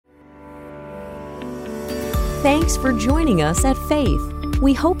Thanks for joining us at Faith.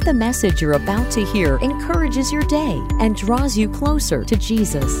 We hope the message you're about to hear encourages your day and draws you closer to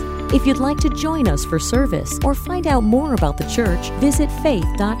Jesus. If you'd like to join us for service or find out more about the church, visit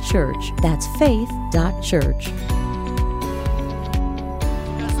faith.church. That's faith.church.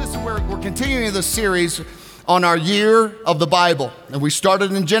 Guys, listen, we're continuing this series on our year of the Bible. And we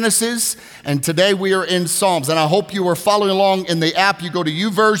started in Genesis, and today we are in Psalms. And I hope you are following along in the app. You go to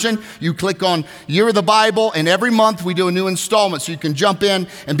YouVersion, you click on Year of the Bible, and every month we do a new installment so you can jump in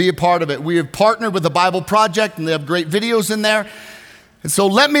and be a part of it. We have partnered with the Bible Project, and they have great videos in there. And so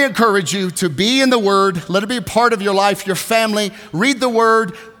let me encourage you to be in the Word. Let it be a part of your life, your family. Read the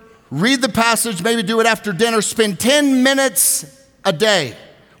Word, read the passage, maybe do it after dinner. Spend 10 minutes a day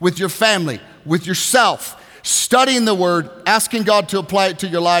with your family, with yourself, studying the Word, asking God to apply it to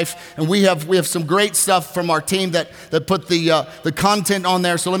your life. And we have some great stuff from our team that put the content on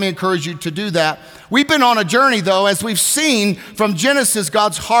there. So let me encourage you to do that. We've been on a journey, though, as we've seen from Genesis,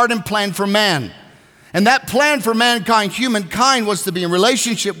 God's heart and plan for man. And that plan for mankind, humankind, was to be in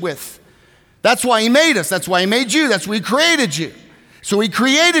relationship with. That's why He made us. That's why He made you. That's why He created you. So He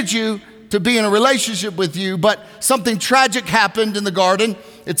created you to be in a relationship with you. But something tragic happened in the garden.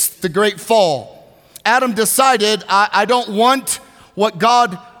 It's the great fall. Adam decided, I don't want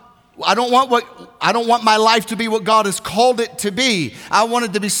my life to be what God has called it to be. I want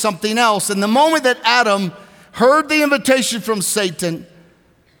it to be something else. And the moment that Adam heard the invitation from Satan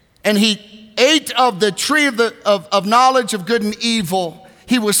and he ate of the tree of knowledge of good and evil,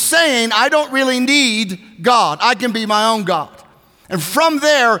 he was saying, I don't really need God. I can be my own God. And from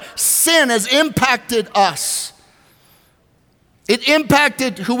there, sin has impacted us. It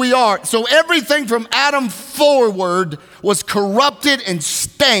impacted who we are. So everything from Adam forward was corrupted and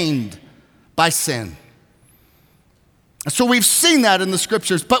stained by sin. So we've seen that in the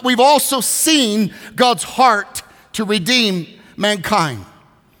scriptures, but we've also seen God's heart to redeem mankind.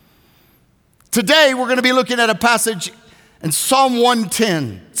 Today, we're going to be looking at a passage in Psalm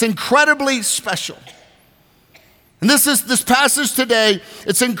 110. It's incredibly special. And this passage today,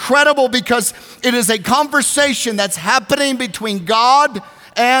 it's incredible because it is a conversation that's happening between God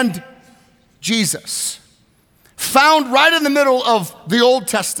and Jesus, found right in the middle of the Old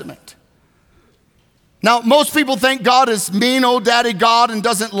Testament. Now, most people think God is mean old daddy God and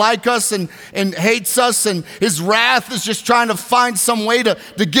doesn't like us and hates us, and His wrath is just trying to find some way to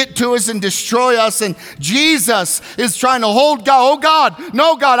get to us and destroy us. And Jesus is trying to hold God. Oh God,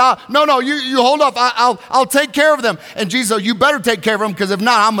 no God, no, you hold up. I'll take care of them. And Jesus, you better take care of them, because if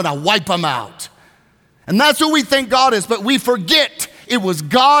not, I'm going to wipe them out. And that's what we think God is, but we forget it was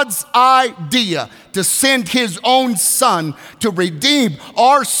God's idea to send His own Son to redeem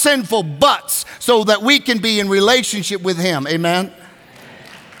our sinful butts so that we can be in relationship with Him. Amen?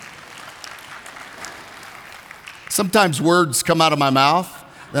 Sometimes words come out of my mouth.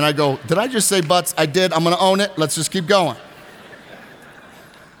 Then I go, did I just say butts? I did. I'm going to own it. Let's just keep going.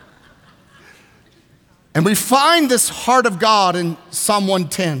 And we find this heart of God in Psalm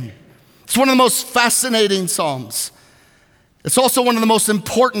 110. It's one of the most fascinating Psalms. It's also one of the most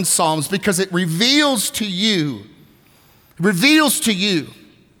important Psalms because it reveals to you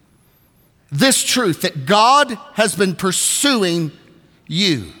this truth that God has been pursuing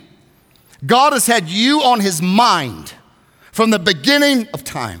you. God has had you on His mind from the beginning of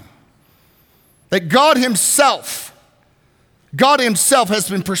time. That God Himself has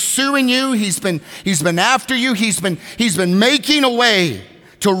been pursuing you. He's been after you. He's been making a way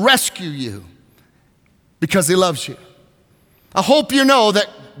to rescue you because He loves you. I hope you know that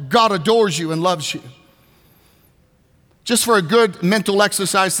God adores you and loves you. Just for a good mental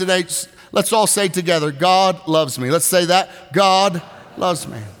exercise today, let's all say together, God loves me. Let's say that. God loves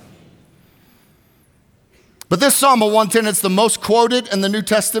me. But this Psalm of 110, it's the most quoted in the New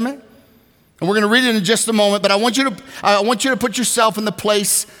Testament. And we're going to read it in just a moment, but I want you to put yourself in the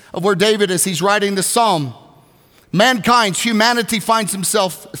place of where David is. He's writing this psalm. Humanity finds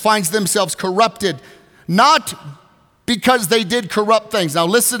themselves corrupted, not because they did corrupt things. Now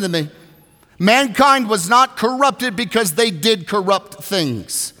listen to me. Mankind was not corrupted because they did corrupt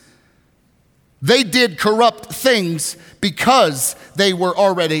things. They did corrupt things because they were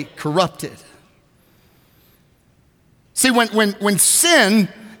already corrupted. See, when sin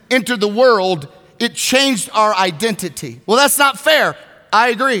entered the world, it changed our identity. Well, that's not fair. I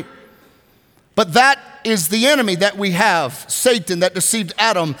agree. But that is the enemy that we have, Satan, that deceived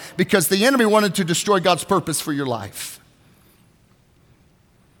Adam, because the enemy wanted to destroy God's purpose for your life.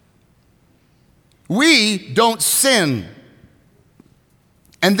 We don't sin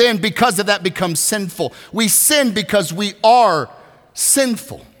and then because of that become sinful. We sin because we are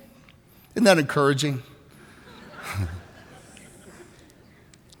sinful. Isn't that encouraging?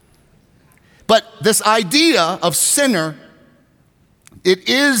 this idea of sinner, it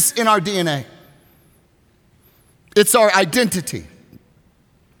is in our DNA. It's our identity.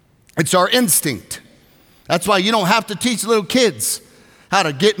 It's our instinct. That's why you don't have to teach little kids how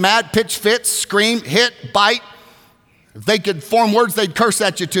to get mad, pitch fits, scream, hit, bite. If they could form words, they'd curse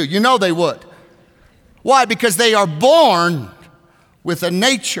at you too. You know they would. Why? Because they are born with a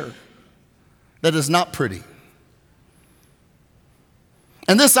nature that is not pretty.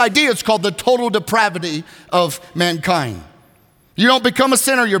 And this idea is called the total depravity of mankind. You don't become a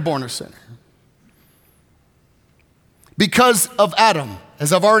sinner, you're born a sinner. Because of Adam,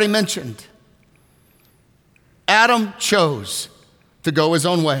 as I've already mentioned, Adam chose to go his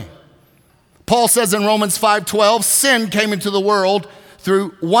own way. Paul says in Romans 5:12, sin came into the world through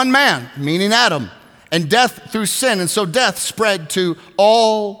one man, meaning Adam, and death through sin. And so death spread to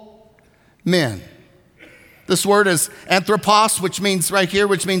all men. This word is Anthropos, which means right here,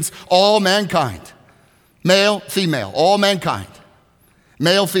 which means all mankind. Male, female, all mankind.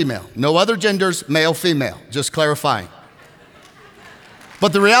 Male, female. No other genders, male, female. Just clarifying.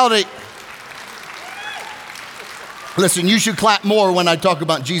 But the reality, listen, you should clap more when I talk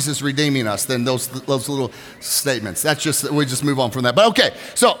about Jesus redeeming us than those little statements. We just move on from that. But okay,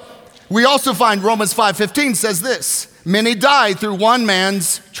 so we also find Romans 5:15 says this, many died through one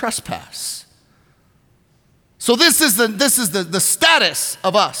man's trespass. So this is the status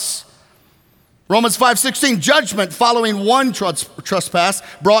of us. Romans 5:16, judgment following one trespass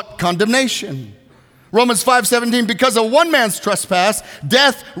brought condemnation. Romans 5:17, because of one man's trespass,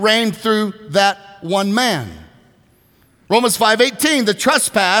 death reigned through that one man. Romans 5:18, the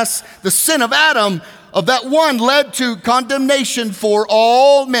trespass, the sin of Adam, of that one led to condemnation for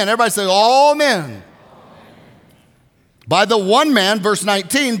all men. Everybody say, all men. By the one man, verse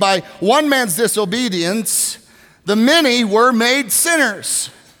 19, by one man's disobedience, the many were made sinners.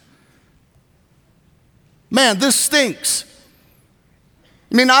 Man, this stinks.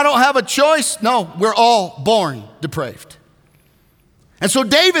 I mean, I don't have a choice. No, we're all born depraved. And so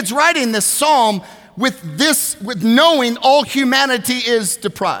David's writing this psalm with knowing all humanity is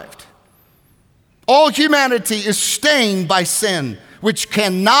deprived. All humanity is stained by sin, which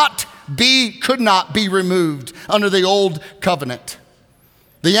could not be removed under the old covenant.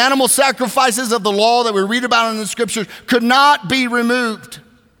 The animal sacrifices of the law that we read about in the scriptures could not be removed.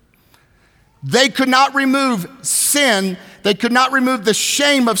 They could not remove sin. They could not remove the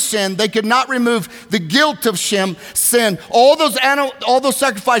shame of sin. They could not remove the guilt of sin. All those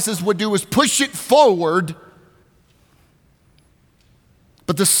sacrifices would do was push it forward.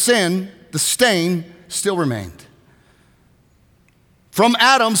 But the sin, the stain, still remained. From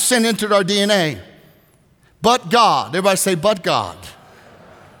Adam, sin entered our DNA. But God, everybody say, but God.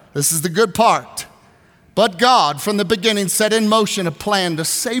 This is the good part. But God, from the beginning, set in motion a plan to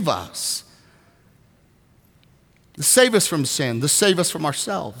save us. To save us from sin, to save us from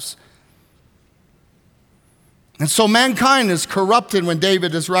ourselves. And so mankind is corrupted when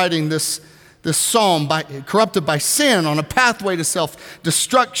David is writing this psalm, corrupted by sin on a pathway to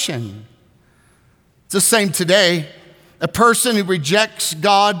self-destruction. It's the same today. A person who rejects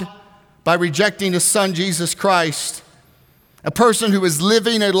God by rejecting his son, Jesus Christ, a person who is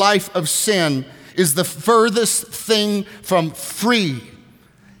living a life of sin is the furthest thing from free,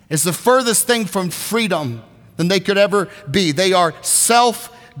 is the furthest thing from freedom than they could ever be. They are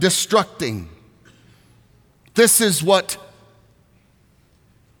self-destructing. This is what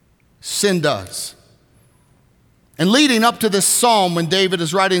sin does. And leading up to this psalm, when David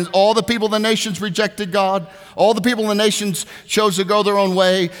is writing, all the people of the nations rejected God. All the people of the nations chose to go their own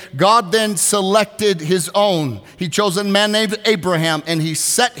way. God then selected his own. He chose a man named Abraham, and he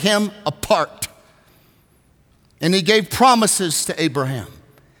set him apart. And he gave promises to Abraham.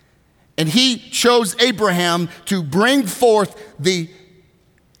 And he chose Abraham to bring forth the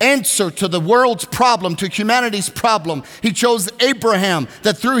answer to the world's problem, to humanity's problem. He chose Abraham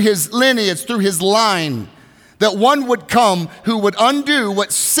that through his lineage, through his line, that one would come who would undo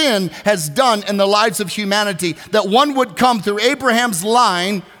what sin has done in the lives of humanity. That one would come through Abraham's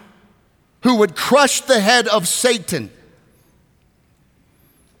line who would crush the head of Satan.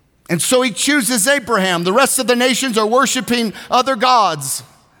 And so he chooses Abraham. The rest of the nations are worshiping other gods.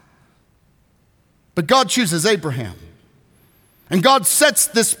 But God chooses Abraham. And God sets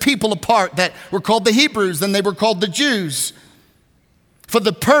this people apart that were called the Hebrews, and they were called the Jews, for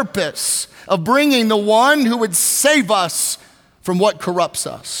the purpose of bringing the one who would save us from what corrupts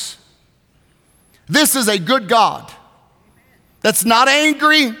us. This is a good God that's not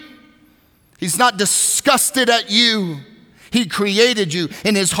angry. He's not disgusted at you. He created you,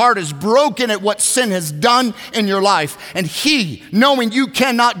 and his heart is broken at what sin has done in your life. And he, knowing you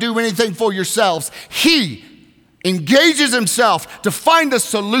cannot do anything for yourselves, he engages himself to find a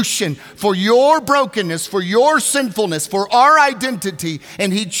solution for your brokenness, for your sinfulness, for our identity,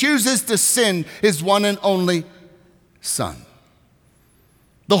 and he chooses to send his one and only Son.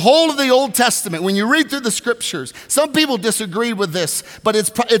 The whole of the Old Testament, when you read through the scriptures, some people disagree with this, but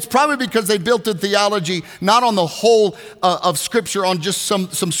it's probably because they built their theology not on the whole of Scripture, on just some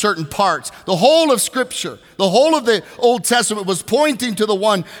certain parts. The whole of Scripture, the whole of the Old Testament was pointing to the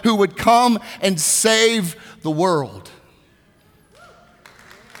one who would come and save the world.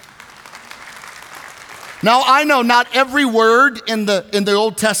 Now, I know not every word in the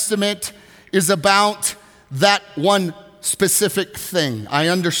Old Testament is about that one specific thing. I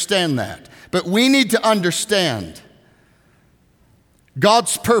understand that. But we need to understand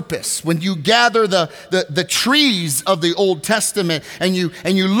God's purpose. When you gather the trees of the Old Testament and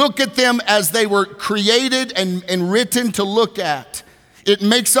you look at them as they were created and written to look at, it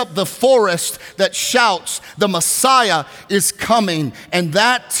makes up the forest that shouts, the Messiah is coming. And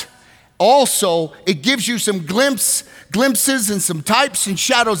that also, it gives you some glimpses and some types and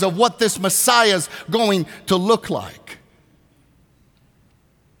shadows of what this Messiah is going to look like.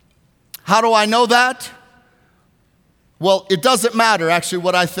 How do I know that? Well, it doesn't matter actually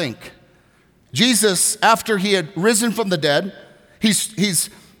what I think. Jesus, after he had risen from the dead,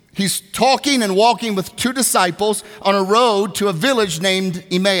 he's talking and walking with two disciples on a road to a village named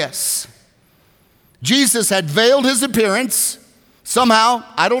Emmaus. Jesus had veiled his appearance somehow,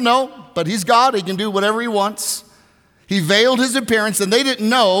 I don't know, but he's God, he can do whatever he wants. He veiled his appearance and they didn't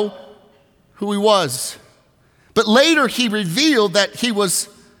know who he was. But later he revealed that he was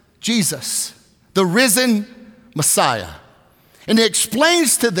Jesus, the risen Messiah. And he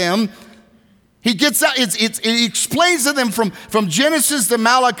explains to them, he explains to them from Genesis to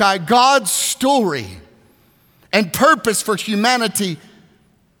Malachi, God's story and purpose for humanity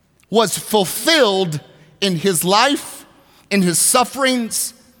was fulfilled in his life, in his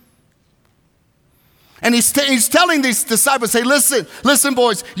sufferings. And he's telling these disciples, say, listen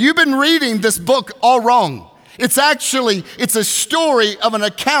boys, you've been reading this book all wrong. It's a story of an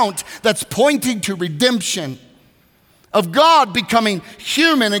account that's pointing to redemption, of God becoming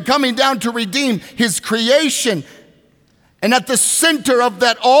human and coming down to redeem his creation. And at the center of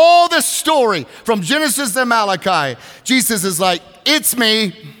that, all this story from Genesis to Malachi, Jesus is like, it's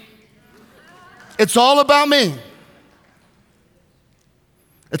me. It's all about me.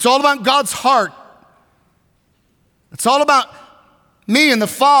 It's all about God's heart. It's all about me and the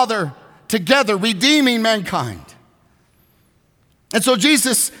Father together redeeming mankind. And so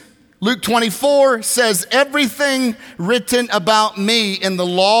Jesus, Luke 24 says, everything written about me in the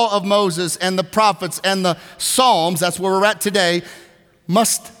law of Moses and the prophets and the Psalms, that's where we're at today,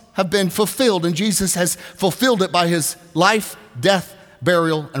 must have been fulfilled. And Jesus has fulfilled it by his life, death,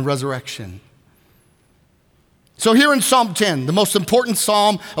 burial, and resurrection. So here in Psalm 10, the most important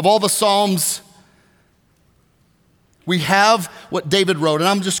psalm of all the Psalms, we have what David wrote, and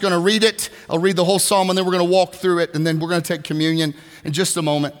I'm just going to read it. I'll read the whole psalm, and then we're going to walk through it, and then we're going to take communion in just a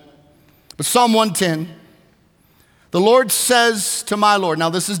moment. But Psalm 110, the Lord says to my Lord. Now,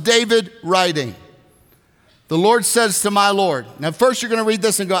 this is David writing. The Lord says to my Lord. Now, first you're going to read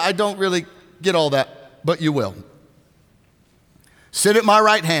this and go, I don't really get all that, but you will. Sit at my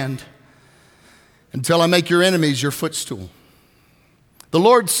right hand until I make your enemies your footstool. The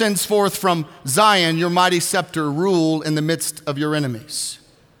Lord sends forth from Zion your mighty scepter, rule in the midst of your enemies.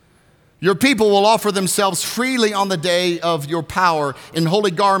 Your people will offer themselves freely on the day of your power. In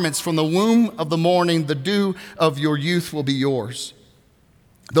holy garments from the womb of the morning, the dew of your youth will be yours.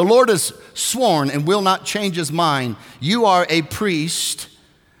 The Lord has sworn and will not change his mind. You are a priest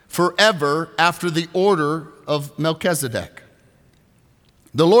forever after the order of Melchizedek.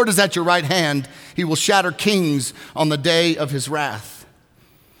 The Lord is at your right hand. He will shatter kings on the day of his wrath.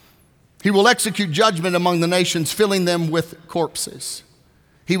 He will execute judgment among the nations, filling them with corpses.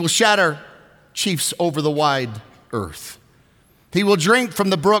 He will shatter chiefs over the wide earth. He will drink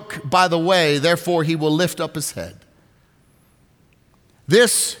from the brook by the way, therefore he will lift up his head.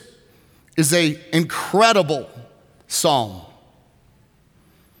 This is an incredible psalm.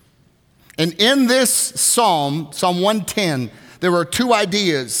 And in this psalm, Psalm 110, there are two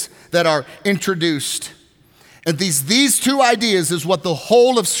ideas that are introduced. And these two ideas is what the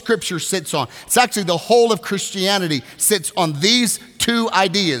whole of Scripture sits on. It's actually the whole of Christianity sits on these two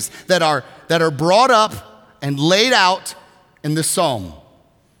ideas that are brought up and laid out in this psalm.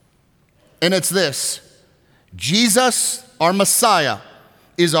 And it's this: Jesus, our Messiah,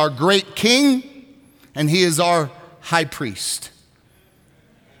 is our great King, and he is our high priest.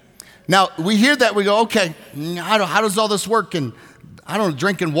 Now, we hear that, we go, okay, how does all this work? And I don't know,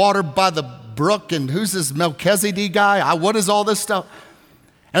 drinking water by the brook, and who's this Melchizedek guy? What is all this stuff?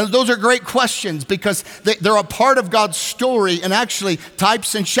 And those are great questions because they're a part of God's story and actually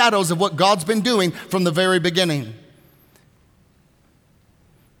types and shadows of what God's been doing from the very beginning.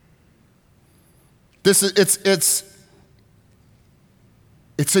 It's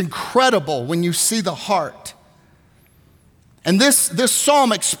incredible when you see the heart. And this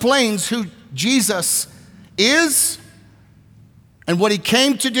psalm explains who Jesus is and what he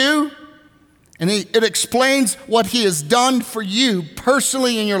came to do. And it explains what he has done for you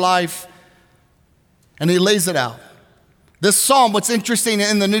personally in your life. And he lays it out. This psalm, what's interesting,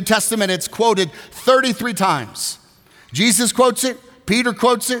 in the New Testament, it's quoted 33 times. Jesus quotes it. Peter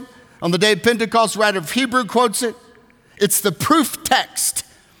quotes it. On the day of Pentecost, writer of Hebrew quotes it. It's the proof text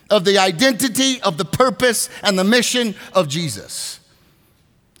of the identity, of the purpose, and the mission of Jesus.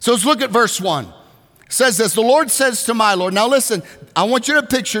 So let's look at verse 1. It says this, the Lord says to my Lord. Now listen, I want you to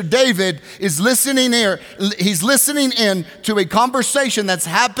picture David is listening here. He's listening in to a conversation that's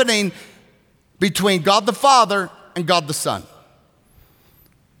happening between God the Father and God the Son.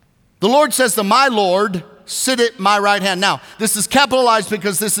 The Lord says to my Lord, sit at my right hand. Now, this is capitalized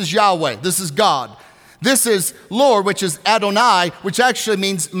because this is Yahweh. This is God. This is Lord, which is Adonai, which actually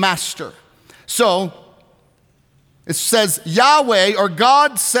means master. So, it says Yahweh, or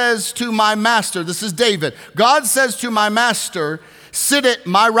God says to my master. This is David. God says to my master, sit at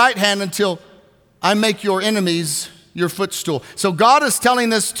my right hand until I make your enemies your footstool. So God is telling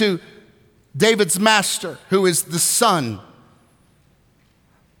this to David's master, who is the Son.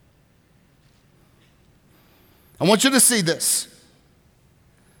 I want you to see this.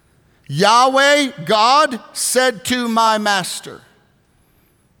 Yahweh, God, said to my master.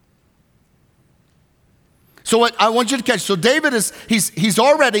 So what I want you to catch, so David he's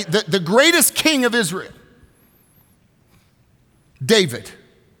already the greatest king of Israel. David,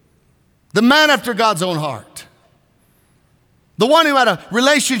 the man after God's own heart. The one who had a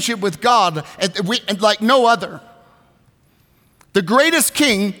relationship with God and like no other. The greatest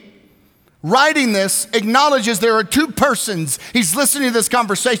king, writing this, acknowledges there are two persons. He's listening to this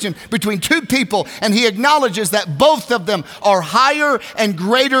conversation between two people, and he acknowledges that both of them are higher and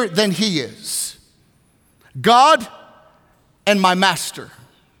greater than he is. God and my master.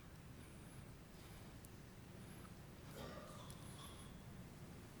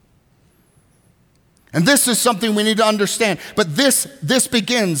 And this is something we need to understand. But this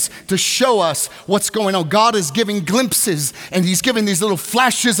begins to show us what's going on. God is giving glimpses, and he's giving these little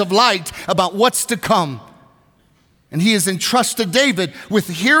flashes of light about what's to come. And he has entrusted David with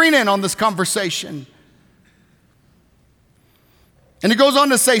hearing in on this conversation. And he goes on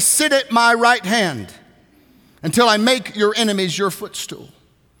to say, sit at my right hand until I make your enemies your footstool.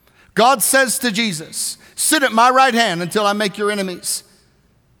 God says to Jesus, sit at my right hand until I make your enemies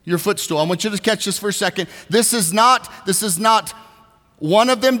your footstool. I want you to catch this for a second. This is not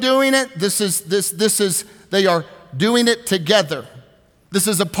one of them doing it. This is they are doing it together. This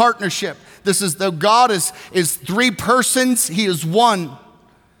is a partnership. God is three persons, he is one.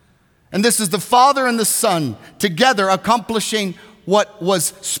 And this is the Father and the Son together accomplishing what was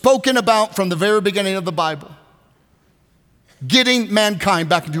spoken about from the very beginning of the Bible. Getting mankind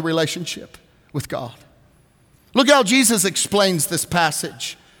back into a relationship with God. Look how Jesus explains this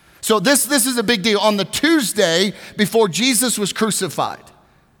passage. So this is a big deal. On the Tuesday before Jesus was crucified,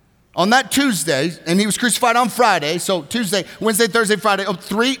 on that Tuesday, and he was crucified on Friday, so Tuesday, Wednesday, Thursday, Friday,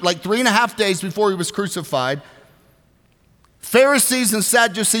 3.5 days before he was crucified, Pharisees and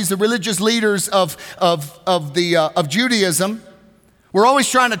Sadducees, the religious leaders of Judaism, were always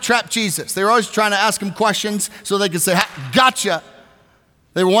trying to trap Jesus. They were always trying to ask him questions so they could say, gotcha.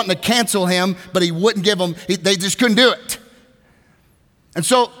 They were wanting to cancel him, but he wouldn't give them, they just couldn't do it. And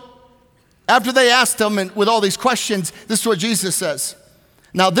so, after they asked him and with all these questions, this is what Jesus says.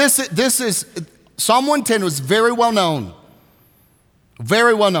 Now this is, Psalm 110 was very well known.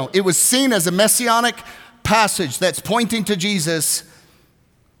 Very well known. It was seen as a messianic passage that's pointing to Jesus.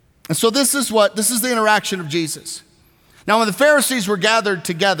 And so this is the interaction of Jesus. Now when the Pharisees were gathered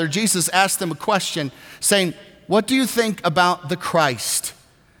together, Jesus asked them a question saying, what do you think about the Christ?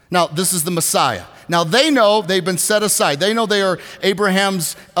 Now this is the Messiah. Now they know they've been set aside. They know they are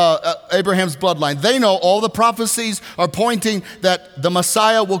Abraham's bloodline. They know all the prophecies are pointing that the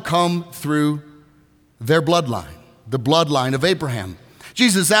Messiah will come through their bloodline, the bloodline of Abraham.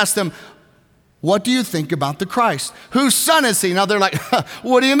 Jesus asked them, what do you think about the Christ? Whose son is he? Now they're like,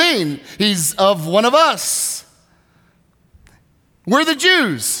 what do you mean? He's of one of us. We're the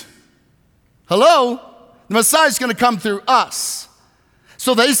Jews. Hello? The Messiah is going to come through us.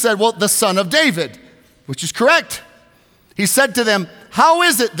 So they said, well, the son of David, which is correct. He said to them, how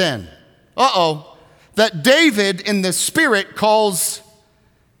is it then, that David in the Spirit calls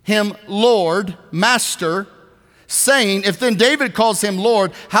him Lord, Master, saying, if then David calls him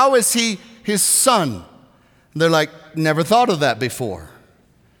Lord, how is he his son? And they're like, never thought of that before.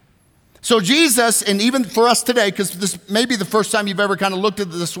 So Jesus, and even for us today, because this may be the first time you've ever kind of looked at it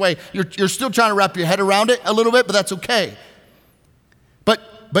this way, you're still trying to wrap your head around it a little bit, but that's okay.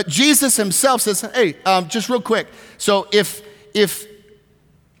 But Jesus himself says, hey, just real quick. So if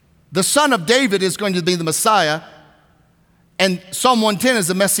the son of David is going to be the Messiah, and Psalm 110 is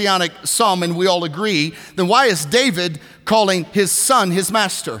a messianic psalm, and we all agree, then why is David calling his son his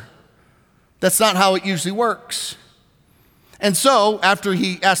master? That's not how it usually works. And so, after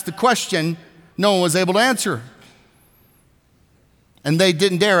he asked the question, no one was able to answer. And they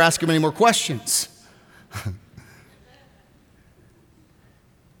didn't dare ask him any more questions.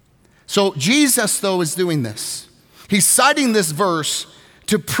 So Jesus, though, is doing this. He's citing this verse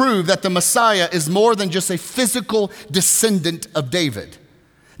to prove that the Messiah is more than just a physical descendant of David.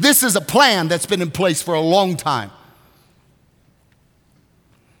 This is a plan that's been in place for a long time.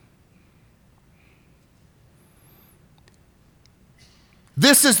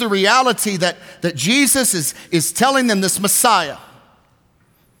 This is the reality that Jesus is telling them, this Messiah,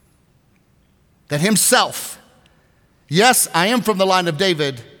 that himself, yes, I am from the line of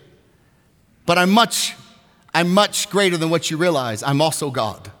David, but I'm much greater than what you realize. I'm also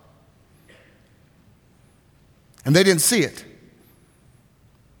God. And they didn't see it.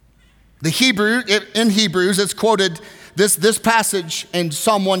 In Hebrews, it's quoted, this passage in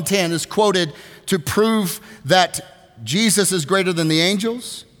Psalm 110 is quoted to prove that Jesus is greater than the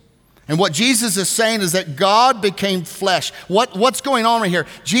angels. And what Jesus is saying is that God became flesh. What's going on right here?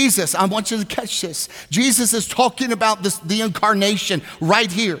 Jesus, I want you to catch this. Jesus is talking about the incarnation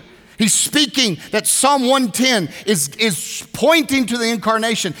right here. He's speaking that Psalm 110 is pointing to the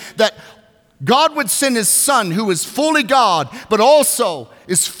incarnation, that God would send his son who is fully God, but also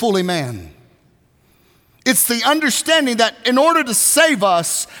is fully man. It's the understanding that in order to save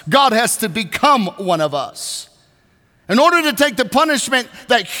us, God has to become one of us. In order to take the punishment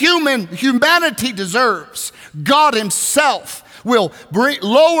that humanity deserves, God himself will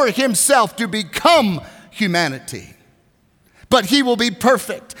lower himself to become humanity. But he will be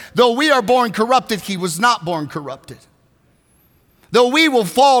perfect. Though we are born corrupted, he was not born corrupted. Though we will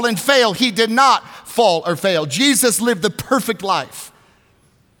fall and fail, he did not fall or fail. Jesus lived the perfect life.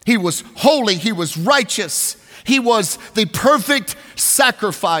 He was holy, he was righteous. He was the perfect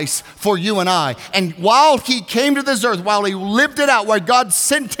sacrifice for you and I. And while he came to this earth, while he lived it out, where God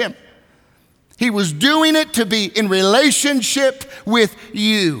sent him, he was doing it to be in relationship with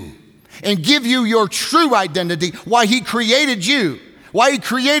you and give you your true identity, why he created you, why he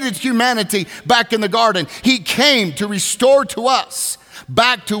created humanity back in the garden. He came to restore to us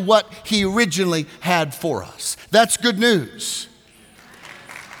back to what he originally had for us. That's good news.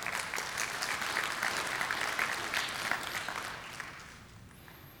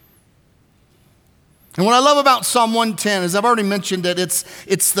 And what I love about Psalm 110 is, I've already mentioned it,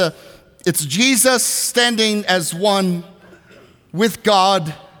 it's Jesus standing as one with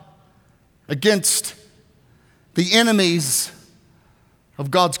God against the enemies of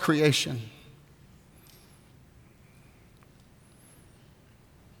God's creation.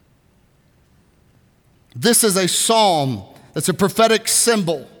 This is a psalm that's a prophetic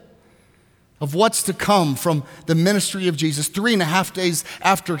symbol of what's to come from the ministry of Jesus. 3.5 days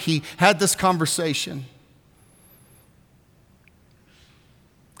after he had this conversation,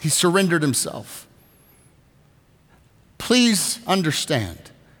 he surrendered himself. Please understand,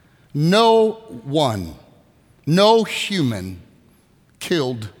 no human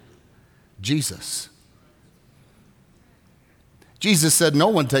killed Jesus. Jesus said, no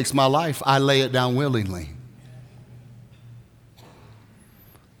one takes my life, I lay it down willingly.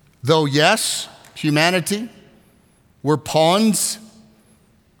 Though, yes, humanity were pawns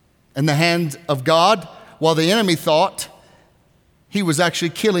in the hand of God, while the enemy thought he was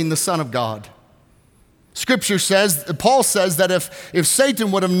actually killing the Son of God. Scripture says, Paul says that if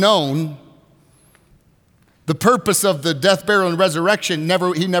Satan would have known the purpose of the death, burial, and resurrection,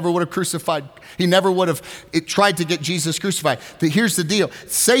 he never would have crucified. He never would have tried to get Jesus crucified. Here's the deal.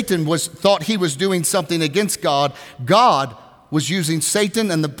 Satan thought he was doing something against God. God was using Satan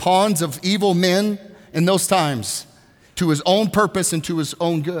and the pawns of evil men in those times to his own purpose and to his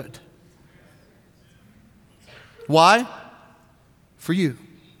own good. Why? For you.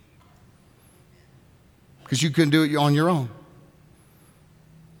 Because you couldn't do it on your own.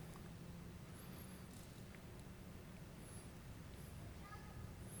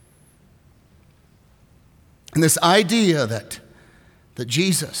 And this idea that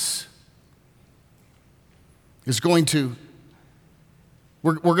Jesus is going to,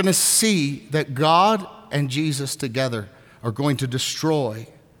 we're going to see that God and Jesus together are going to destroy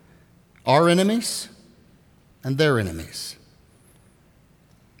our enemies and their enemies.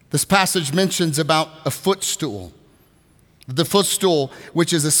 This passage mentions about a footstool. The footstool,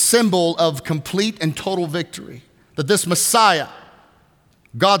 which is a symbol of complete and total victory. That this Messiah,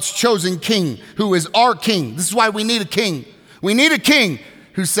 God's chosen king, who is our king. This is why we need a king. We need a king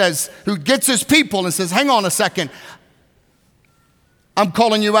who gets his people and says, hang on a second. I'm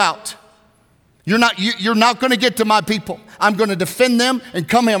calling you out. You're not going to get to my people. I'm going to defend them and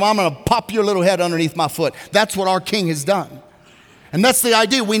come here. I'm going to pop your little head underneath my foot. That's what our king has done. And that's the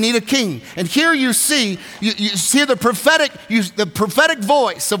idea. We need a king. And here you see the prophetic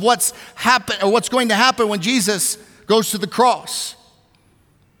voice of what's happened or what's going to happen when Jesus goes to the cross.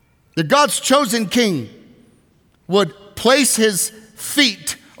 That God's chosen king would place his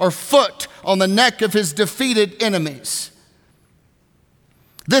feet or foot on the neck of his defeated enemies.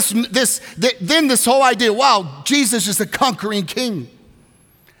 Then this whole idea, wow, Jesus is the conquering king.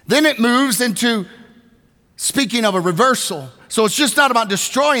 Then it moves into speaking of a reversal. So it's just not about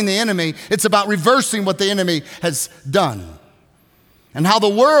destroying the enemy, it's about reversing what the enemy has done. And how the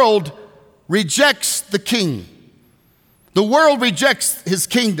world rejects the king. The world rejects his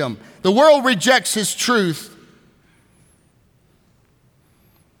kingdom. The world rejects his truth.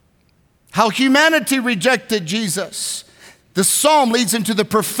 How humanity rejected Jesus. The psalm leads into the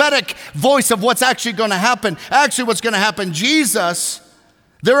prophetic voice of what's actually going to happen. Actually, what's going to happen, Jesus,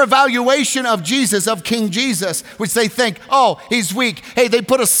 their evaluation of Jesus, of King Jesus, which they think, oh, he's weak. Hey, they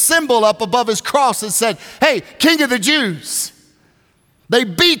put a symbol up above his cross and said, hey, King of the Jews. They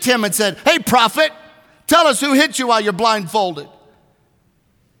beat him and said, hey, prophet, tell us who hit you while you're blindfolded.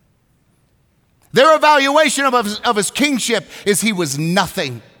 Their evaluation of his kingship is he was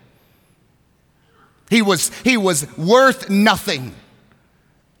nothing. He was worth nothing.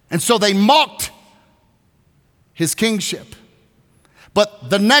 And so they mocked his kingship. But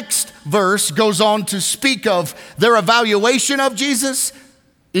the next verse goes on to speak of their evaluation of Jesus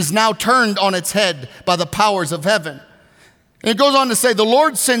is now turned on its head by the powers of heaven. And it goes on to say, the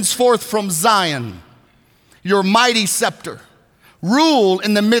Lord sends forth from Zion your mighty scepter. Rule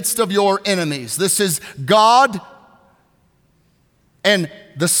in the midst of your enemies. This is God and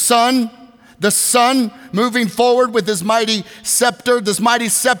the Son moving forward with his mighty scepter. This mighty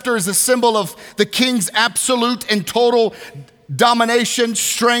scepter is a symbol of the king's absolute and total domination,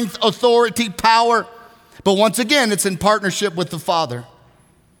 strength, authority, power. But once again, it's in partnership with the Father.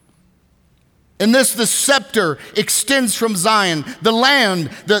 In this, the scepter extends from Zion, the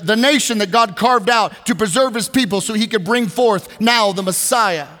land, the nation that God carved out to preserve his people so he could bring forth now the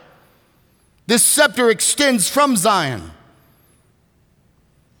Messiah. This scepter extends from Zion.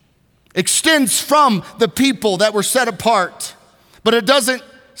 Extends from the people that were set apart. But it doesn't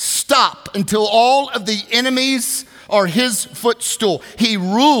stop until all of the enemies are his footstool. He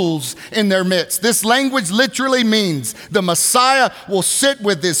rules in their midst. This language literally means the Messiah will sit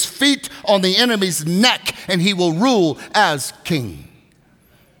with his feet on the enemy's neck and he will rule as king.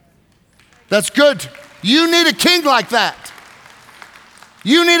 That's good. You need a king like that.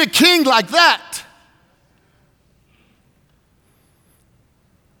 You need a king like that.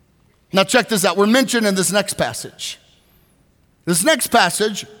 Now check this out. We're mentioned in this next passage. This next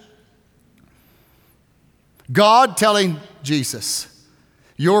passage, God telling Jesus,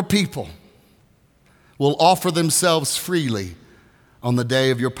 your people will offer themselves freely on the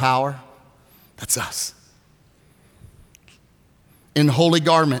day of your power. That's us. In holy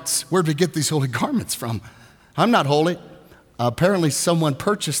garments. Where did we get these holy garments from? I'm not holy. Apparently someone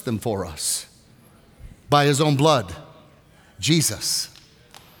purchased them for us by his own blood. Jesus.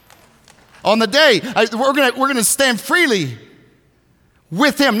 On the day, we're going to stand freely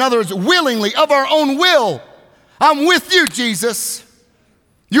with him. In other words, willingly, of our own will. I'm with you, Jesus.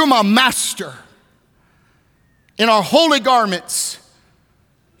 You're my master. In our holy garments,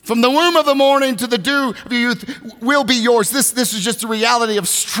 from the womb of the morning to the dew of your youth will be yours. This is just a reality of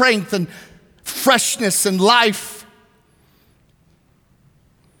strength and freshness and life.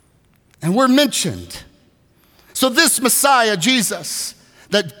 And we're mentioned. So this Messiah, Jesus,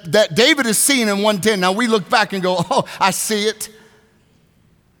 that David is seeing in 110. Now we look back and go, oh, I see it.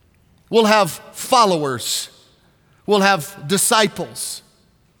 We'll have followers. We'll have disciples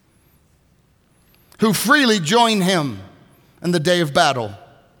who freely join him in the day of battle.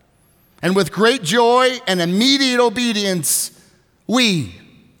 And with great joy and immediate obedience, we,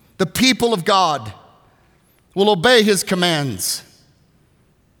 the people of God, will obey his commands.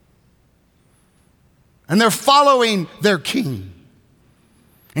 And they're following their king.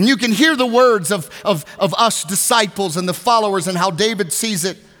 And you can hear the words of us disciples and the followers and how David sees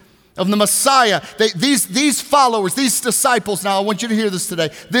it of the Messiah. These followers, these disciples, now I want you to hear this today.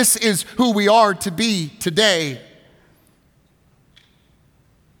 This is who we are to be today.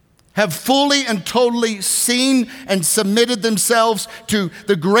 Have fully and totally seen and submitted themselves to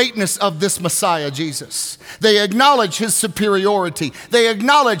the greatness of this Messiah, Jesus. They acknowledge his superiority. They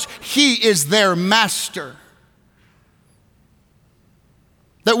acknowledge he is their master.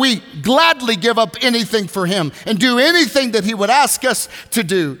 That we gladly give up anything for him and do anything that he would ask us to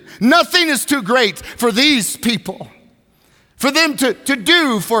do. Nothing is too great for these people, for them to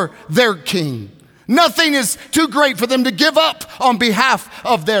do for their king. Nothing is too great for them to give up on behalf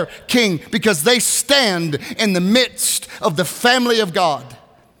of their king, because they stand in the midst of the family of God.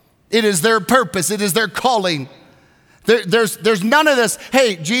 It is their purpose. It is their calling. There's none of this,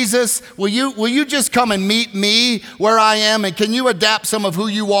 hey, Jesus, will you just come and meet me where I am, and can you adapt some of who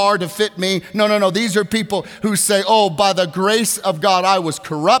you are to fit me? No. These are people who say, oh, by the grace of God, I was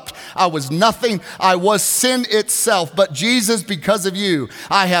corrupt, I was nothing, I was sin itself. But Jesus, because of you,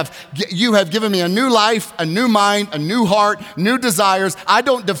 you have given me a new life, a new mind, a new heart, new desires. I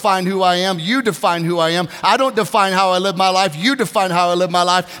don't define who I am, you define who I am. I don't define how I live my life, you define how I live my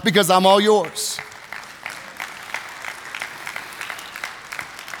life, because I'm all yours.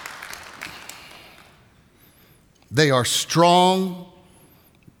 They are strong,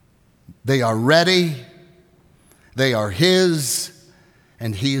 they are ready, they are his,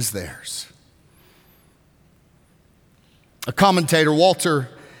 and he is theirs. A commentator, Walter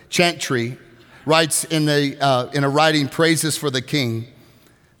Chantry, writes in a writing, Praises for the King.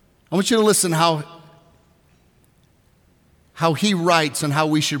 I want you to listen how he writes and how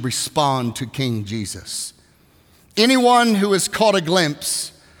we should respond to King Jesus. Anyone who has caught a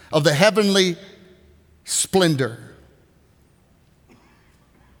glimpse of the heavenly splendor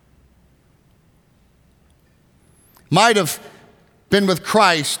might have been with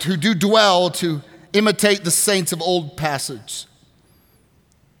Christ, who do dwell to imitate the saints of old passage.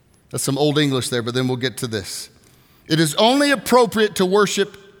 That's some old English there, but then we'll get to this. It is only appropriate to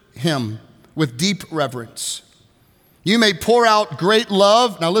worship him with deep reverence. You may pour out great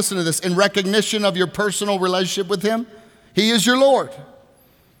love, now listen to this, in recognition of your personal relationship with him. He is your Lord.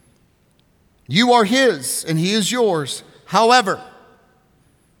 You are his, and he is yours. However,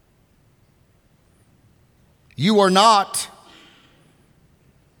 you are not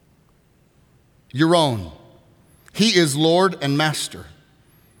your own. He is Lord and Master.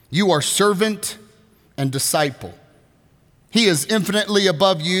 You are servant and disciple. He is infinitely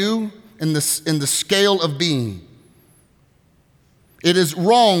above you in the scale of being. It is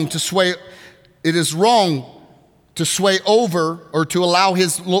wrong to sway over, or to allow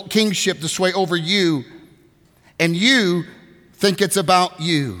his kingship to sway over you, and you think it's about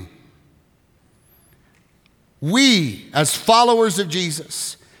you. We, as followers of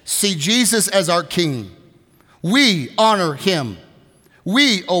Jesus, see Jesus as our king. We honor him.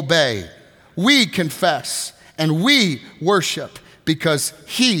 We obey. We confess. And we worship, because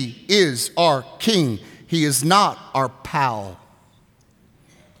he is our king. He is not our pal.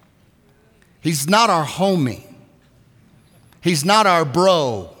 He's not our homie. He's not our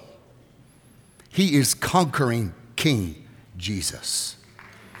bro. He is conquering King Jesus.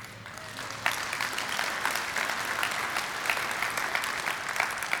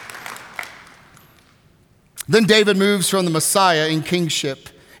 Then David moves from the Messiah in kingship,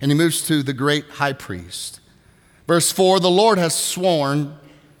 and he moves to the great high priest. Verse 4, the Lord has sworn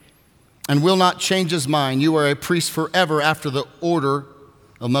and will not change his mind. You are a priest forever after the order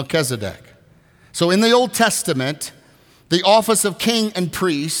of Melchizedek. So in the Old Testament, the office of king and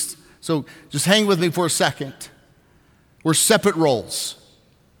priest, so just hang with me for a second, were separate roles.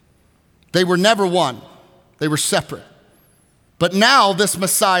 They were never one. They were separate. But now this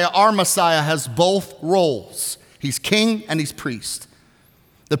Messiah, our Messiah, has both roles. He's king and he's priest.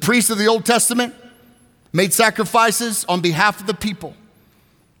 The priests of the Old Testament made sacrifices on behalf of the people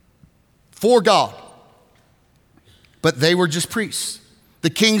for God, but they were just priests. The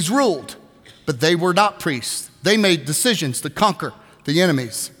kings ruled, but they were not priests. They made decisions to conquer the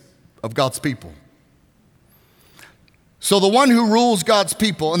enemies of God's people. So the one who rules God's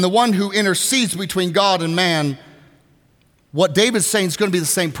people and the one who intercedes between God and man, what David's saying is going to be the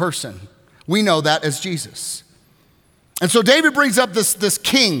same person. We know that as Jesus. And so David brings up this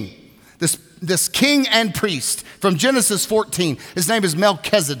king and priest from Genesis 14. His name is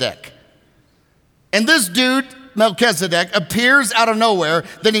Melchizedek. And this dude, Melchizedek, appears out of nowhere,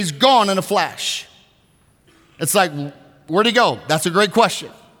 then he's gone in a flash. It's like, where'd he go? That's a great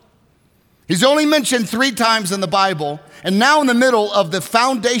question. He's only mentioned 3 times in the Bible. And now in the middle of the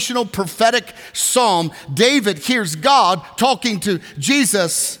foundational prophetic psalm, David hears God talking to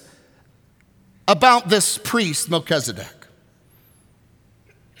Jesus about this priest, Melchizedek.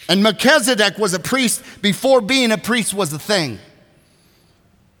 And Melchizedek was a priest before being a priest was a thing.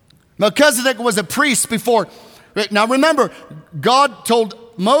 Melchizedek was a priest before. Now remember, God told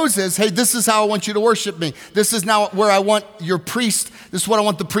Moses, hey, this is how I want you to worship me. This is now where I want your priest. This is what I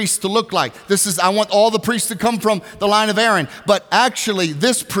want the priest to look like. I want all the priests to come from the line of Aaron. But actually,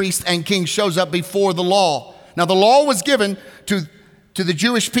 this priest and king shows up before the law. Now, the law was given to the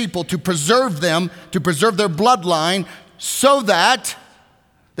Jewish people to preserve them, to preserve their bloodline, so that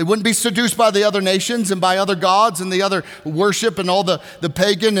they wouldn't be seduced by the other nations and by other gods and the other worship and all the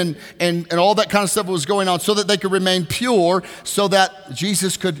pagan and all that kind of stuff that was going on, so that they could remain pure, so that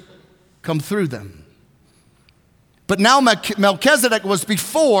Jesus could come through them. But now Melchizedek was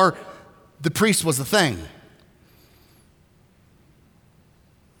before the priest was a thing.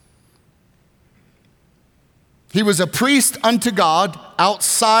 He was a priest unto God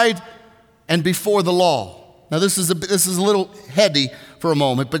outside and before the law. Now this is a little heady for a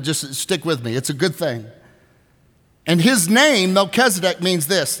moment, but just stick with me. It's a good thing. And his name, Melchizedek, means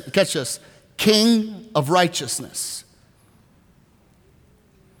this. Catch this. King of righteousness.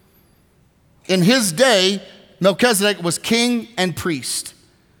 In his day, Melchizedek was king and priest.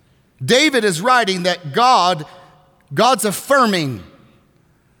 David is writing that God's affirming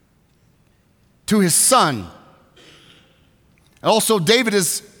to his son. And also David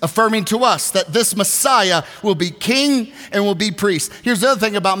is affirming to us that this Messiah will be king and will be priest. Here's the other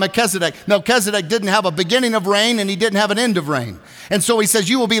thing about Melchizedek. Melchizedek didn't have a beginning of reign and he didn't have an end of reign. And so he says,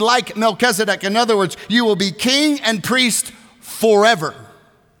 you will be like Melchizedek. In other words, you will be king and priest forever.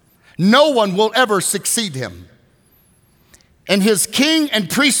 No one will ever succeed him. And his king and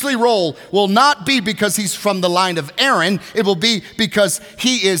priestly role will not be because he's from the line of Aaron. It will be because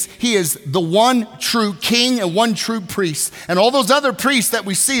he is the one true king and one true priest. And all those other priests that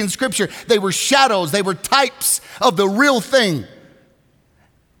we see in Scripture, they were shadows. They were types of the real thing.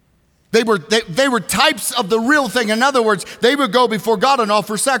 They were types of the real thing. In other words, they would go before God and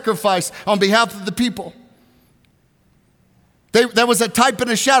offer sacrifice on behalf of the people. That was a type and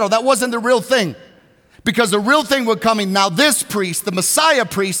a shadow. That wasn't the real thing. Because the real thing would come in. Now this priest, the Messiah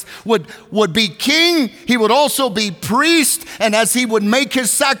priest, would be king. He would also be priest. And as he would make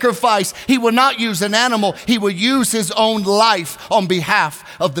his sacrifice, he would not use an animal. He would use his own life on behalf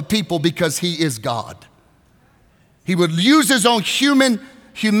of the people because he is God. He would use his own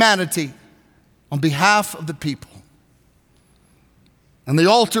humanity on behalf of the people. And the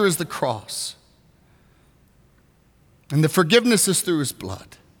altar is the cross. And the forgiveness is through his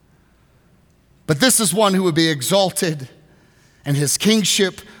blood. But this is one who will be exalted, and his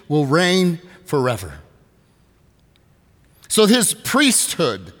kingship will reign forever. So his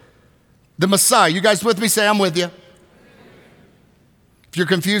priesthood, the Messiah, you guys with me? Say, I'm with you. If you're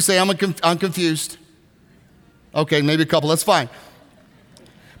confused, say, I'm confused. Okay, maybe a couple, that's fine.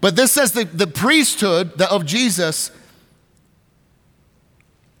 But this says the priesthood of Jesus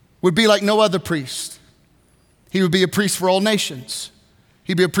would be like no other priest. He would be a priest for all nations.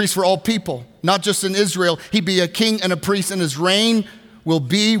 He'd be a priest for all people, not just in Israel. He'd be a king and a priest, and his reign will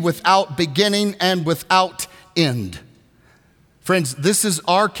be without beginning and without end. Friends, this is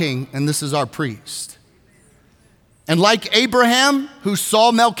our king and this is our priest. And like Abraham, who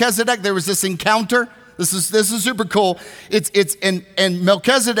saw Melchizedek, there was this encounter. This is super cool. And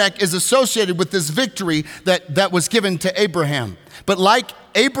Melchizedek is associated with this victory that was given to Abraham. But like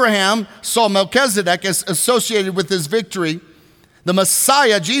Abraham saw Melchizedek as associated with his victory, the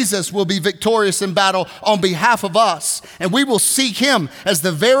Messiah, Jesus, will be victorious in battle on behalf of us. And we will seek him as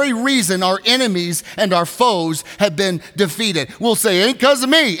the very reason our enemies and our foes have been defeated. We'll say, it ain't because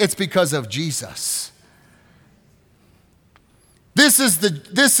of me, it's because of Jesus. This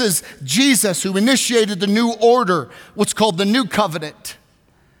is Jesus who initiated the new order, what's called the new covenant.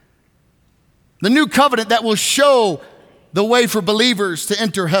 The new covenant that will show the way for believers to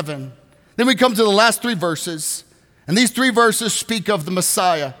enter heaven. Then we come to the last 3 verses. And these 3 verses speak of the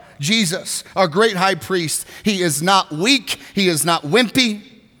Messiah, Jesus, our great high priest. He is not weak. He is not wimpy.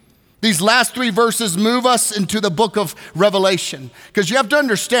 These last 3 verses move us into the book of Revelation. Because you have to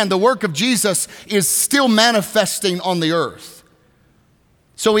understand the work of Jesus is still manifesting on the earth.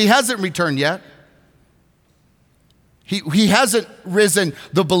 So he hasn't returned yet. He hasn't risen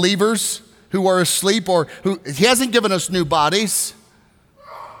the believers who are asleep, or he hasn't given us new bodies.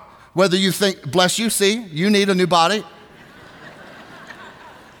 Whether you think, bless you, see, you need a new body.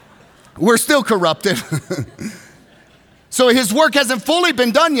 We're still corrupted. So his work hasn't fully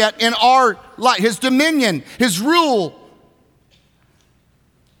been done yet in our life, his dominion, his rule.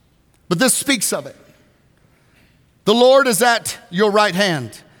 But this speaks of it. The Lord is at your right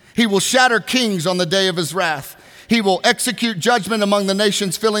hand. He will shatter kings on the day of his wrath. He will execute judgment among the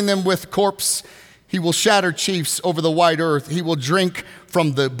nations, filling them with corpse. He will shatter chiefs over the wide earth. He will drink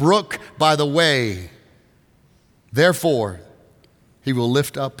from the brook by the way. Therefore, he will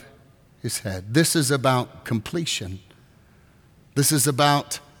lift up his head. This is about completion. This is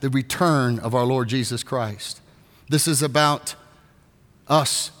about the return of our Lord Jesus Christ. This is about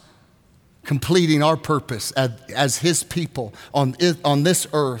us completing our purpose as his people on this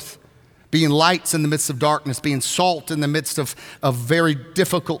earth, being lights in the midst of darkness, being salt in the midst of very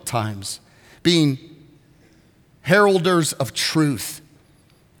difficult times, being heralders of truth,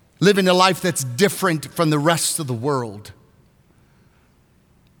 living a life that's different from the rest of the world.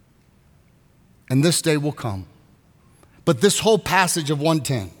 And this day will come. But this whole passage of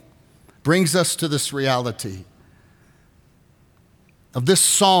 110 brings us to this reality of this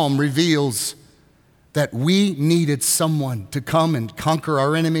psalm reveals that we needed someone to come and conquer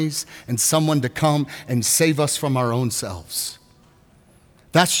our enemies and someone to come and save us from our own selves.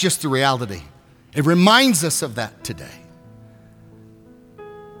 That's just the reality. It reminds us of that today.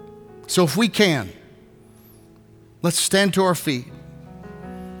 So if we can, let's stand to our feet.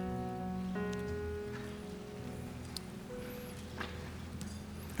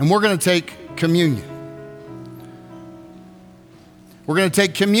 And we're going to take communion. We're going to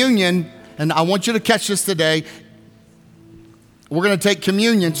take communion, and I want you to catch this today. We're going to take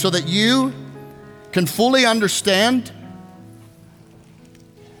communion so that you can fully understand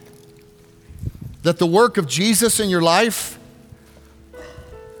that the work of Jesus in your life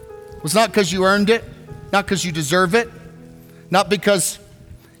was not because you earned it, not because you deserve it, not because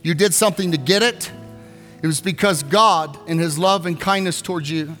you did something to get it. It was because God, in his love and kindness towards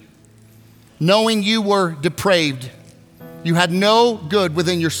you, knowing you were depraved, you had no good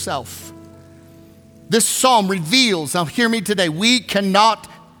within yourself. This psalm reveals, now hear me today, we cannot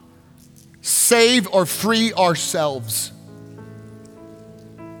save or free ourselves.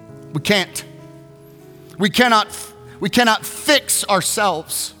 We can't. We cannot fix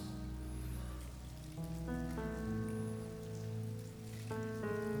ourselves.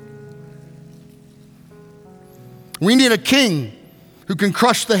 We need a king who can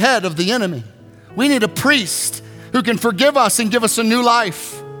crush the head of the enemy. We need a priest who can forgive us and give us a new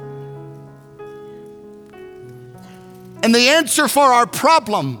life. And the answer for our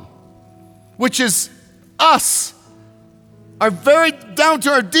problem, which is us, our very down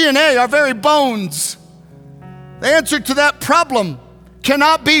to our DNA, our very bones, the answer to that problem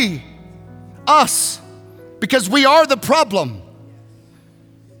cannot be us, because we are the problem.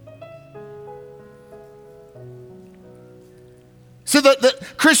 So the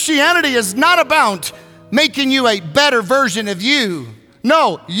Christianity is not about making you a better version of you.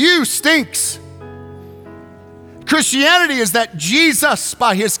 No, you stinks. Christianity is that Jesus,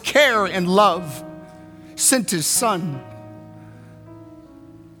 by his care and love, sent his son.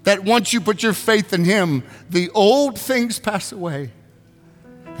 That once you put your faith in him, the old things pass away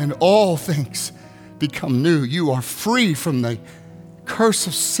and all things become new. You are free from the curse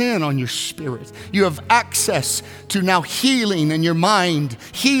of sin on your spirit. You have access to now healing in your mind,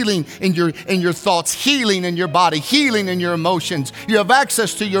 healing in your thoughts, healing in your body, healing in your emotions. You have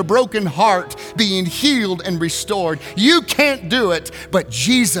access to your broken heart being healed and restored. You can't do it, but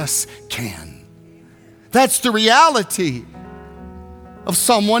Jesus can. That's the reality of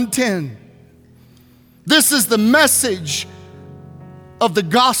Psalm 110. This is the message of the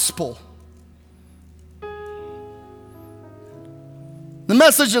gospel. The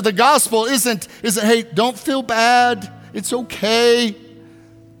message of the gospel isn't, hey, don't feel bad. It's okay.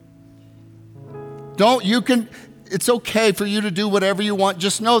 It's okay for you to do whatever you want.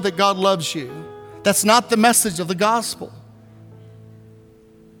 Just know that God loves you. That's not the message of the gospel.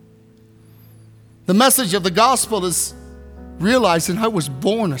 The message of the gospel is realizing I was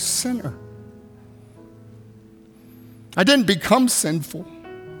born a sinner. I didn't become sinful.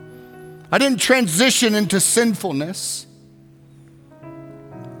 I didn't transition into sinfulness.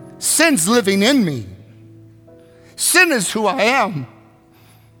 Sin's living in me. Sin is who I am.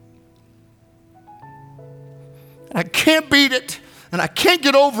 And I can't beat it, and I can't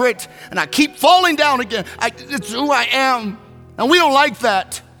get over it, and I keep falling down again. It's who I am. And we don't like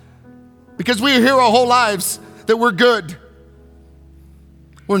that because we hear our whole lives that we're good.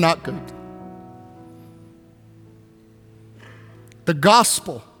 We're not good. The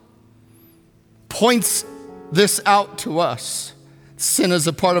gospel points this out to us. Sin is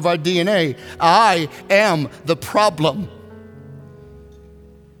a part of our DNA. I am the problem.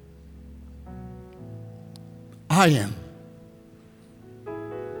 I am.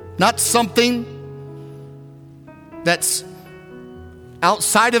 Not something that's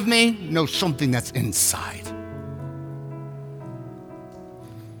outside of me, no, something that's inside.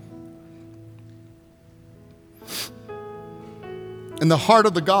 And the heart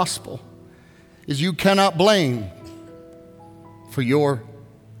of the gospel is you cannot blame for your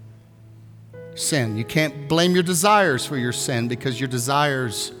sin. You can't blame your desires for your sin because your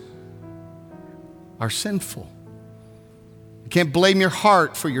desires are sinful. You can't blame your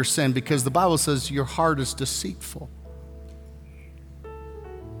heart for your sin because the Bible says your heart is deceitful.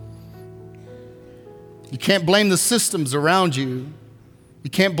 You can't blame the systems around you. You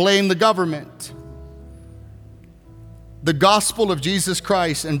can't blame the government. The gospel of Jesus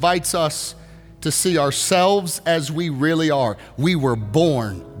Christ invites us to see ourselves as we really are. We were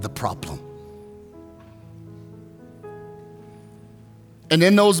born the problem. And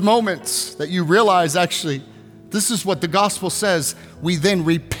in those moments that you realize, actually, this is what the gospel says, we then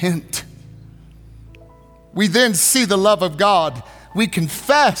repent. We then see the love of God. We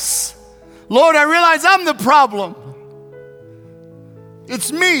confess, Lord, I realize I'm the problem.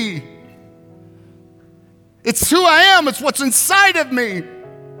 It's me. It's who I am. It's what's inside of me.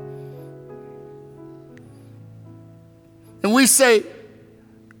 And we say,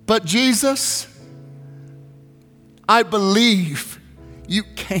 but Jesus, I believe you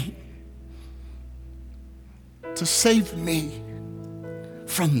came to save me,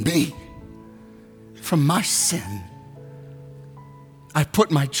 from my sin. I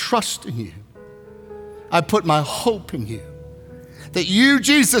put my trust in you. I put my hope in you. That you,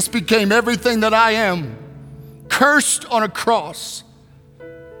 Jesus, became everything that I am. Cursed on a cross.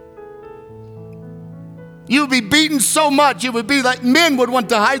 You would be beaten so much, it would be like men would want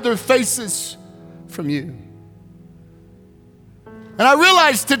to hide their faces from you. And I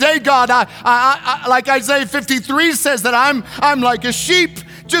realize today, God, I like Isaiah 53 says that I'm like a sheep,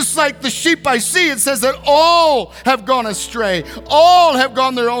 just like the sheep I see. It says that all have gone astray. All have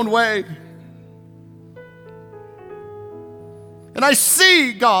gone their own way. And I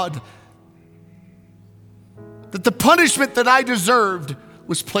see, God, that the punishment that I deserved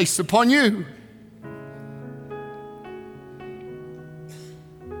was placed upon you.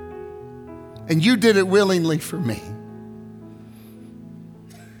 And you did it willingly for me.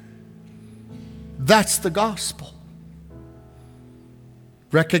 That's the gospel.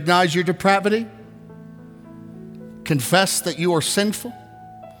 Recognize your depravity. Confess that you are sinful.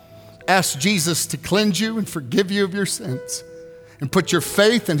 Ask Jesus to cleanse you and forgive you of your sins. And put your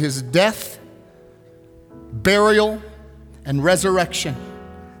faith in his death, burial, and resurrection,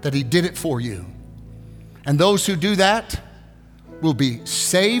 that he did it for you. And those who do that will be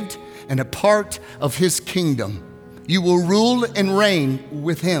saved and a part of his kingdom. You will rule and reign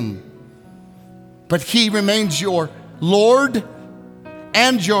with him. But he remains your Lord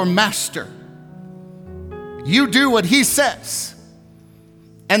and your master. You do what he says.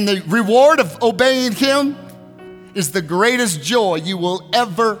 And the reward of obeying him is the greatest joy you will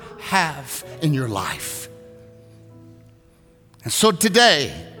ever have in your life. And so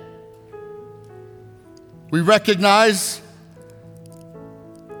today, we recognize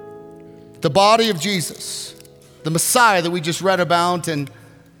the body of Jesus, the Messiah that we just read about in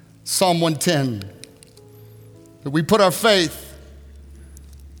Psalm 110. That we put our faith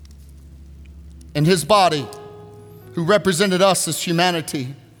in his body, who represented us as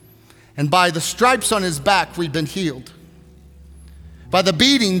humanity. And by the stripes on his back, we've been healed. By the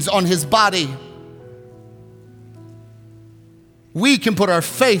beatings on his body, we can put our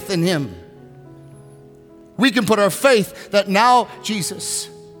faith in him. We can put our faith that now, Jesus,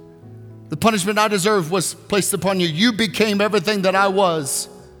 the punishment I deserve was placed upon you. You became everything that I was,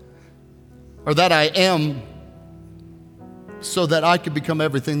 or that I am, so that I could become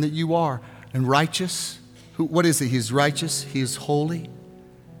everything that you are. And righteous, what is he? He's righteous, he is holy,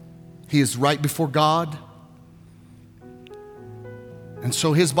 he is right before God. And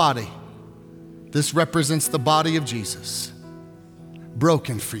so his body, this represents the body of Jesus,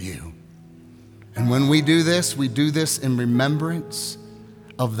 broken for you. And when we do this in remembrance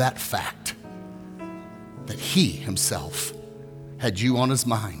of that fact, that he himself had you on his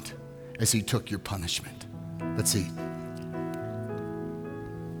mind as he took your punishment. Let's eat.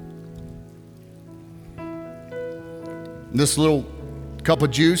 This little cup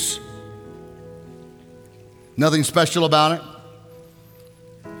of juice, nothing special about it.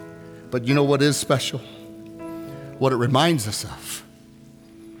 But you know what is special? What it reminds us of.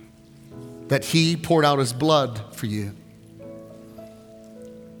 That he poured out his blood for you.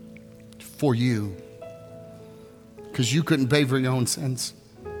 For you. Because you couldn't pay for your own sins.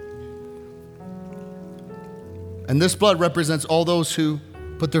 And this blood represents all those who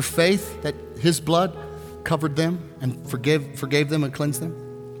put their faith that his blood covered them and forgave them and cleansed them,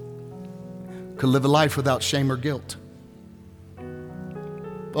 could live a life without shame or guilt.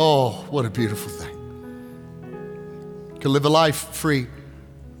 Oh, what a beautiful thing. Can live a life free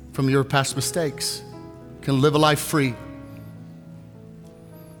from your past mistakes. Can live a life free.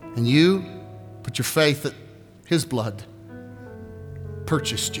 And you put your faith that his blood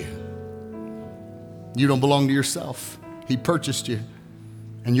purchased you. You don't belong to yourself. He purchased you.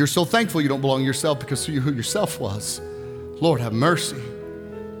 And you're so thankful you don't belong to yourself because of who yourself was. Lord, have mercy.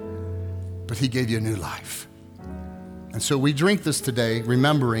 But he gave you a new life. And so we drink this today,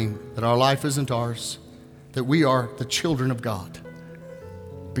 remembering that our life isn't ours, that we are the children of God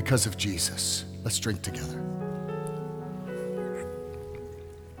because of Jesus. Let's drink together.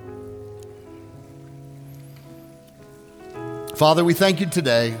 Father, we thank you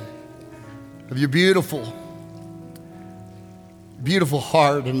today of your beautiful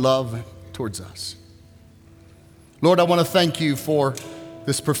heart and love towards us. Lord, I want to thank you for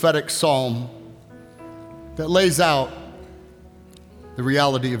this prophetic psalm that lays out the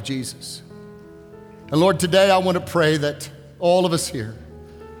reality of Jesus. And Lord, today I want to pray that all of us here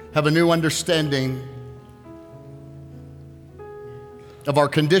have a new understanding of our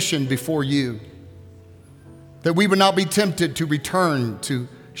condition before you, that we would not be tempted to return to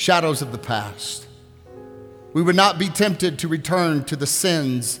shadows of the past. We would not be tempted to return to the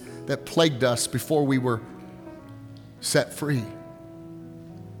sins that plagued us before we were set free.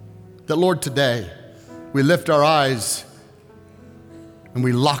 That, Lord, today we lift our eyes and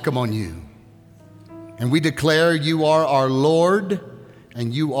we lock them on you. And we declare you are our Lord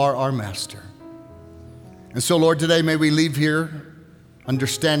and you are our Master. And so, Lord, today may we leave here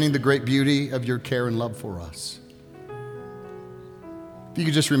understanding the great beauty of your care and love for us. If you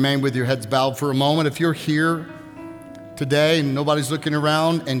could just remain with your heads bowed for a moment. If you're here today and nobody's looking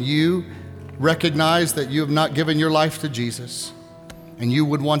around and you recognize that you have not given your life to Jesus and you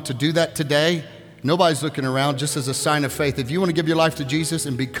would want to do that today, nobody's looking around, just as a sign of faith. If you want to give your life to Jesus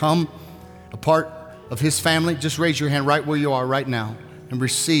and become a part of his family, just raise your hand right where you are right now and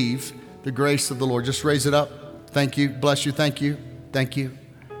receive the grace of the Lord. Just raise it up. Thank you. Bless you. Thank you. Thank you.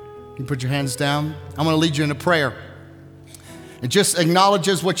 You can put your hands down. I'm going to lead you in a prayer. It just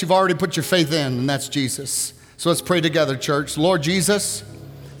acknowledges what you've already put your faith in, and that's Jesus. So let's pray together, church. Lord Jesus,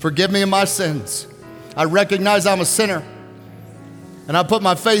 forgive me of my sins. I recognize I'm a sinner, and I put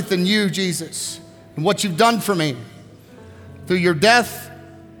my faith in you, Jesus, and what you've done for me through your death,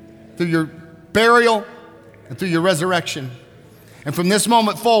 through your burial, and through your resurrection. And from this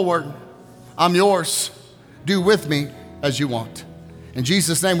moment forward, I'm yours. Do with me as you want. In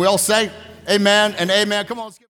Jesus' name, we all say amen and amen. Come on.